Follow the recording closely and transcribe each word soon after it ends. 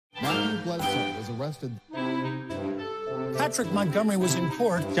Bledsoe was arrested. Patrick Montgomery was in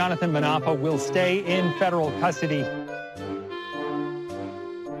court. Jonathan Manapa will stay in federal custody.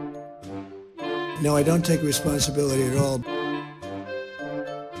 No, I don't take responsibility at all.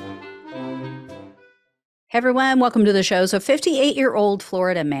 Hey everyone, welcome to the show. So 58-year-old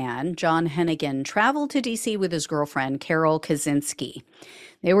Florida man, John Heneghan, traveled to D.C. with his girlfriend, Carol Kaczynski.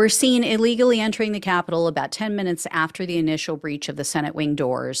 They were seen illegally entering the Capitol about 10 minutes after the initial breach of the Senate wing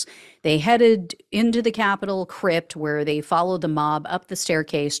doors. They headed into the Capitol crypt where they followed the mob up the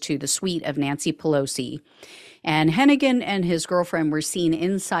staircase to the suite of Nancy Pelosi. And Heneghan and his girlfriend were seen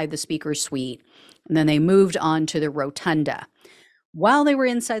inside the Speaker's suite, and then they moved on to the rotunda. While they were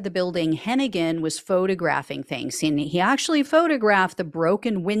inside the building, Heneghan was photographing things, and he actually photographed the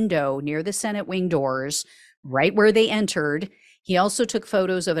broken window near the Senate wing doors, right where they entered. He also took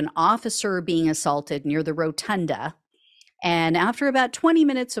photos of an officer being assaulted near the rotunda. And after about 20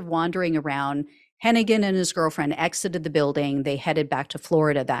 minutes of wandering around, Heneghan and his girlfriend exited the building. They headed back to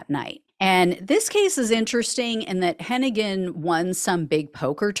Florida that night. And this case is interesting in that Heneghan won some big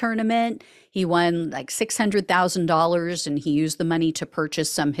poker tournament. He won like $600,000 and he used the money to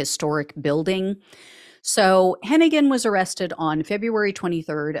purchase some historic building. So Heneghan was arrested on February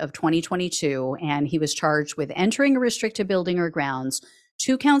 23rd of 2022, and he was charged with entering a restricted building or grounds,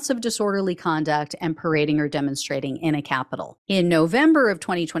 2 counts of disorderly conduct, and parading or demonstrating in a Capitol. In November of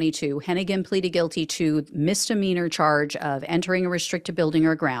 2022, Heneghan pleaded guilty to misdemeanor charge of entering a restricted building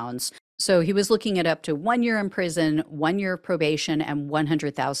or grounds. So he was looking at up to 1 year in prison, 1 year of probation, and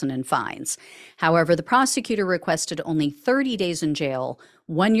 $100,000 in fines. However, the prosecutor requested only 30 days in jail,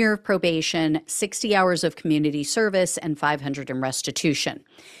 1 year of probation, 60 hours of community service, and $500 in restitution.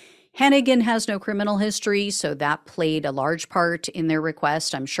 Heneghan has no criminal history, so that played a large part in their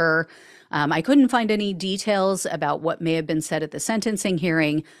request, I'm sure. I couldn't find any details about what may have been said at the sentencing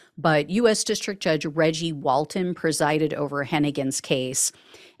hearing, but U.S. District Judge Reggie Walton presided over Heneghan's case,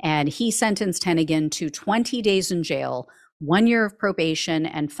 and he sentenced Heneghan to 20 days in jail, 1 year of probation,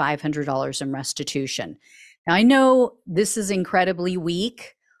 and $500 in restitution. Now, I know this is incredibly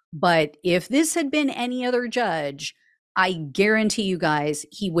weak, but if this had been any other judge, I guarantee you guys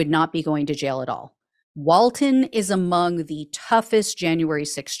he would not be going to jail at all. Walton is among the toughest January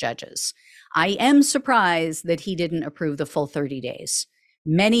 6 judges. I am surprised that he didn't approve the full 30 days.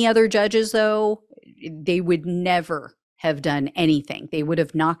 Many other judges, though, they would never have done anything. They would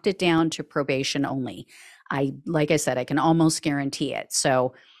have knocked it down to probation only. Like I said, I can almost guarantee it.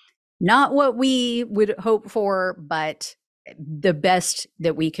 So not what we would hope for, but the best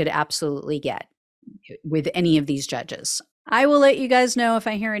that we could absolutely get with any of these judges. I will let you guys know if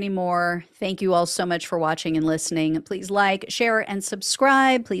I hear any more. Thank you all so much for watching and listening. Please like, share, and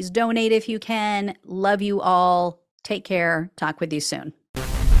subscribe. Please donate if you can. Love you all. Take care. Talk with you soon.